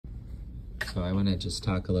So I want to just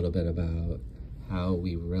talk a little bit about how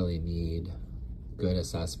we really need good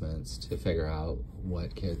assessments to figure out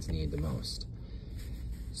what kids need the most.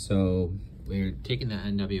 So we're taking the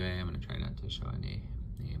NWA. I'm going to try not to show any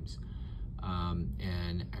names.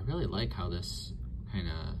 And I really like how this kind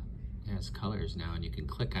of has colors now, and you can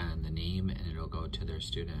click on the name and it'll go to their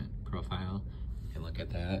student profile. You can look at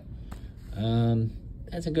that.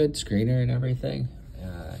 That's a good screener and everything.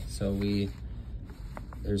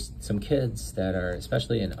 There's some kids that are,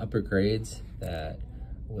 especially in upper grades, that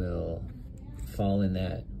will fall in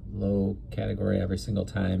that low category every single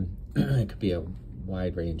time. It could be a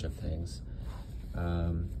wide range of things.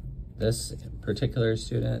 This particular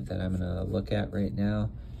student that I'm gonna look at right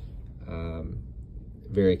now,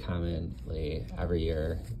 very commonly every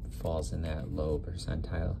year falls in that low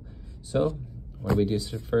percentile. So what did we do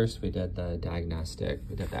first? We did the diagnostic,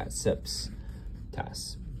 we did that SIPS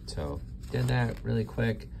test. So did that really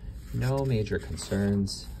quick, no major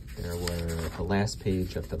concerns. There were the last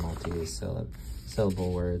page of the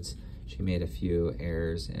multi-syllable words. She made a few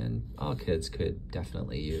errors, and all kids could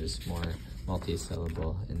definitely use more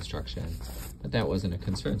multi-syllable instruction, but that wasn't a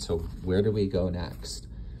concern. So where do we go next?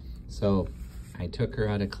 So I took her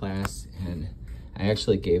out of class and I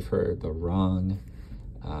actually gave her the wrong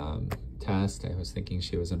test. I was thinking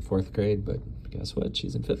she was in 4th grade, but guess what?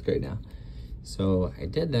 She's in 5th grade now. So I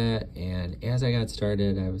did that, and as I got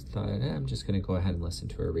started, I thought, I'm just gonna go ahead and listen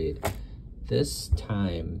to her read. This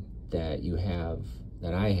time that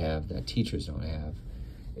I have, that teachers don't have,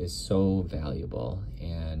 is so valuable,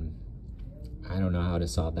 and I don't know how to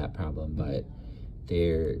solve that problem, but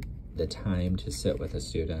the time to sit with a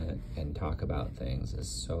student and talk about things is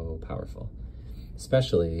so powerful,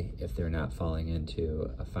 especially if they're not falling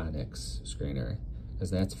into a phonics screener,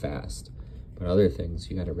 because that's fast. But other things,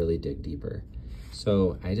 you gotta really dig deeper.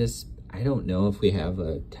 So I don't know if we have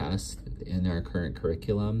a test in our current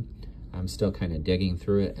curriculum. I'm still kind of digging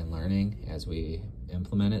through it and learning as we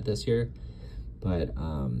implement it this year. But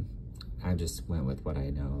I just went with what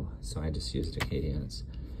I know. So I just used Acadians.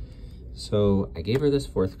 So I gave her this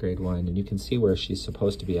 4th grade one, and you can see where she's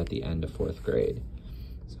supposed to be at the end of 4th grade.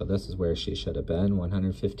 So this is where she should have been,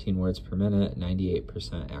 115 words per minute,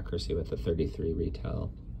 98% accuracy with a 33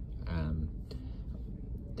 retell.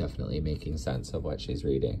 Definitely making sense of what she's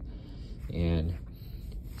reading. And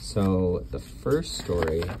so the first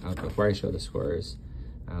story, before I show the scores,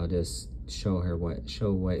 I'll just show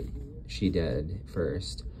what she did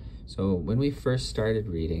first. So when we first started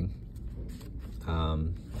reading,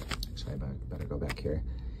 actually I better go back here.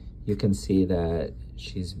 You can see that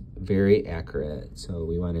she's very accurate. So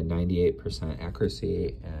we wanted 98%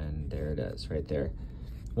 accuracy, and there it is right there.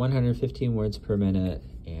 115 words per minute,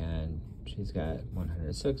 and she's got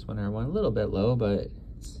 106, 101, a little bit low, but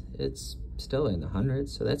it's still in the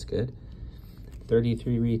hundreds, so that's good.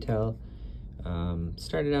 33 retell.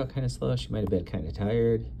 Started out kind of slow. She might have been kind of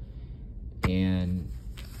tired. And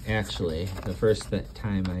actually, the first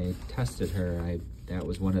time I tested her, that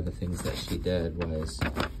was one of the things that she did, was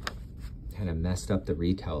kind of messed up the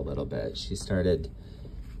retell a little bit. She started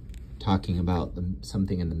talking about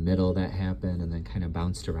something in the middle that happened, and then kind of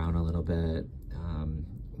bounced around a little bit.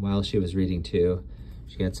 While she was reading too,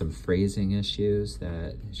 she had some phrasing issues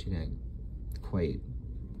that she didn't quite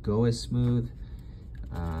go as smooth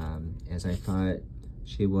as I thought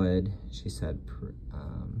she would. She said,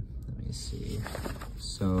 let me see.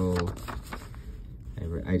 So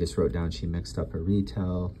I just wrote down she mixed up her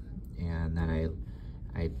retell, and then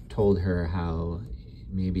I told her how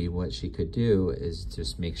maybe what she could do is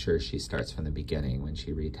just make sure she starts from the beginning when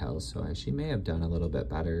she retells. So she may have done a little bit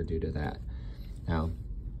better due to that. Now,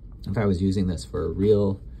 if I was using this for a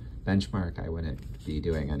real benchmark, I wouldn't be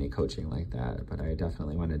doing any coaching like that, but I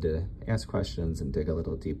definitely wanted to ask questions and dig a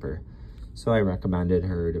little deeper. So I recommended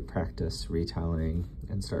her to practice retelling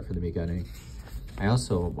and start from the beginning. I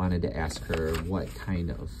also wanted to ask her what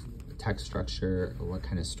kind of text structure or what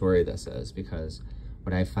kind of story this is, because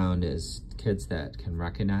what I found is kids that can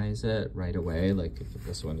recognize it right away, like if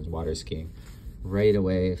this one is water skiing, right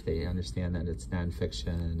away, if they understand that it's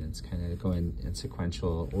nonfiction, it's kind of going in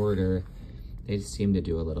sequential order, they seem to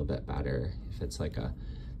do a little bit better. If it's like a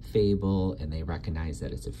fable and they recognize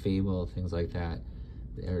that it's a fable, things like that,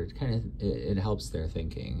 it helps their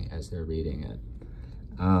thinking as they're reading it.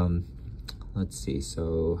 Let's see,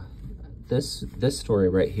 so this story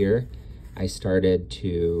right here, I started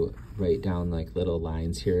to write down like little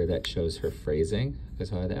lines here that shows her phrasing, because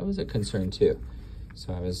that was a concern too.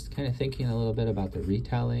 So I was kind of thinking a little bit about the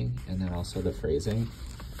retelling and then also the phrasing.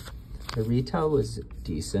 The retell was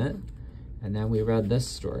decent, and then we read this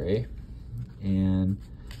story, and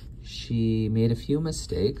she made a few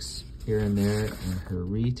mistakes. here and there, and her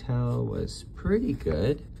retell was pretty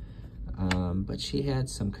good, but she had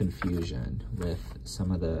some confusion with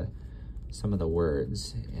some of the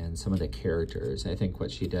words and some of the characters. I think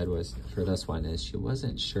what she did was, for this one, is she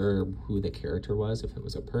wasn't sure who the character was, if it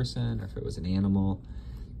was a person or if it was an animal.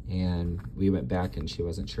 And we went back and she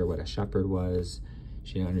wasn't sure what a shepherd was.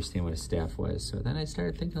 She didn't understand what a staff was. So then I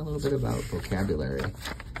started thinking a little bit about vocabulary.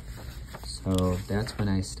 So that's when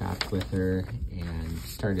I stopped with her and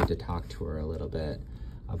started to talk to her a little bit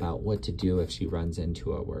about what to do if she runs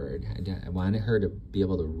into a word. I wanted her to be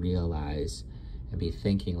able to realize and be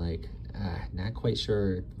thinking like, not quite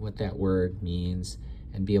sure what that word means,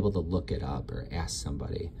 and be able to look it up or ask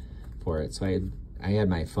somebody for it. So I had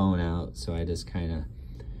my phone out, so I just kind of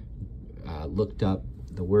looked up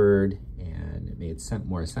the word, and it made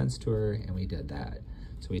more sense to her, and we did that.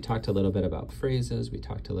 So we talked a little bit about phrases, we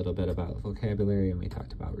talked a little bit about vocabulary, and we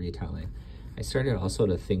talked about retelling. I started also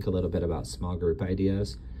to think a little bit about small group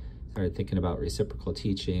ideas. Started thinking about reciprocal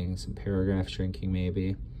teaching, some paragraph shrinking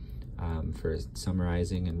maybe, for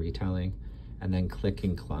summarizing and retelling, and then click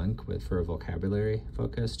and clunk for a vocabulary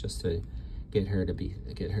focus, just to get her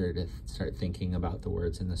to start thinking about the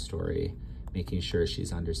words in the story, making sure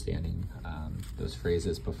she's understanding those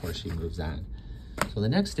phrases before she moves on. So the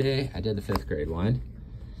next day I did the 5th grade one,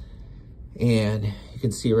 and you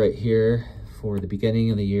can see right here for the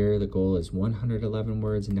beginning of the year, the goal is 111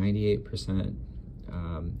 words, 98%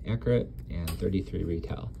 accurate, and 33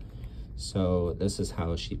 retell. So this is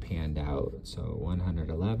how she panned out. So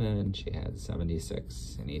 111, she had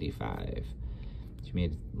 76 and 85. She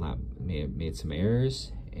made some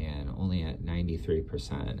errors, and only at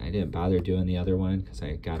 93%. I didn't bother doing the other one because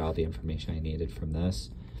I got all the information I needed from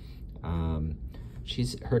this.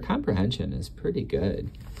 Her comprehension is pretty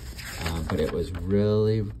good, but it was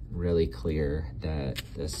really, really clear that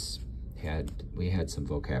we had some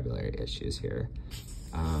vocabulary issues here.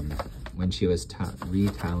 When she was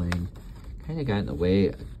retelling, kind of got in the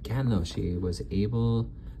way. Again, though, she was able,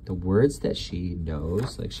 the words that she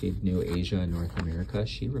knows, like she knew Asia and North America,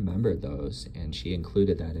 she remembered those, and she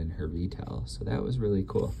included that in her retell. So that was really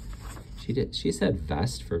cool. She said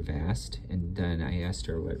vest for vast, and then I asked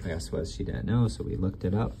her what vast was. She didn't know, so we looked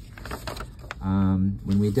it up.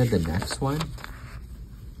 When we did the next one,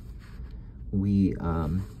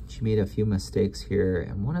 she made a few mistakes here,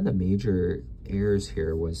 and one of the major errors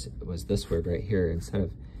here was this word right here.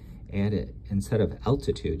 Instead of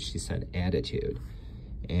altitude, she said attitude.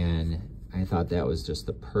 And I thought that was just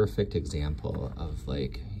the perfect example of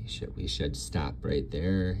like, we should stop right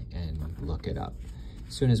there and look it up.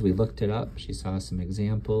 As soon as we looked it up, she saw some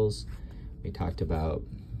examples. We talked about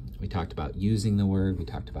using the word, we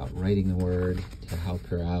talked about writing the word to help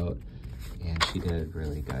her out, and she did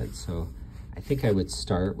really good. So I think I would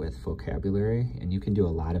start with vocabulary, and you can do a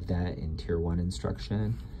lot of that in Tier 1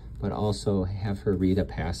 instruction, but also have her read a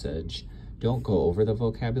passage. Don't go over the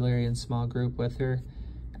vocabulary in small group with her.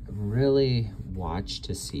 Really watch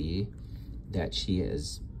to see that she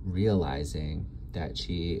is realizing that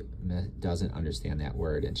she doesn't understand that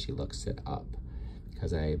word, and she looks it up.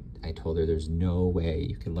 Because I told her there's no way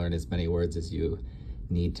you can learn as many words as you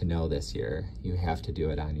need to know this year. You have to do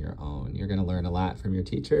it on your own. You're gonna learn a lot from your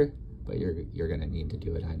teacher, but you're gonna need to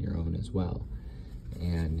do it on your own as well.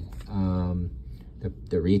 And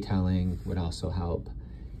the retelling would also help,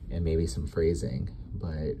 and maybe some phrasing.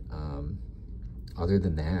 But other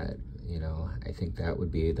than that, you know, I think that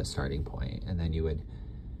would be the starting point. And then you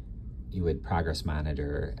would progress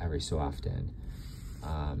monitor every so often,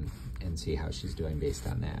 and see how she's doing based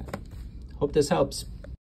on that. Hope this helps.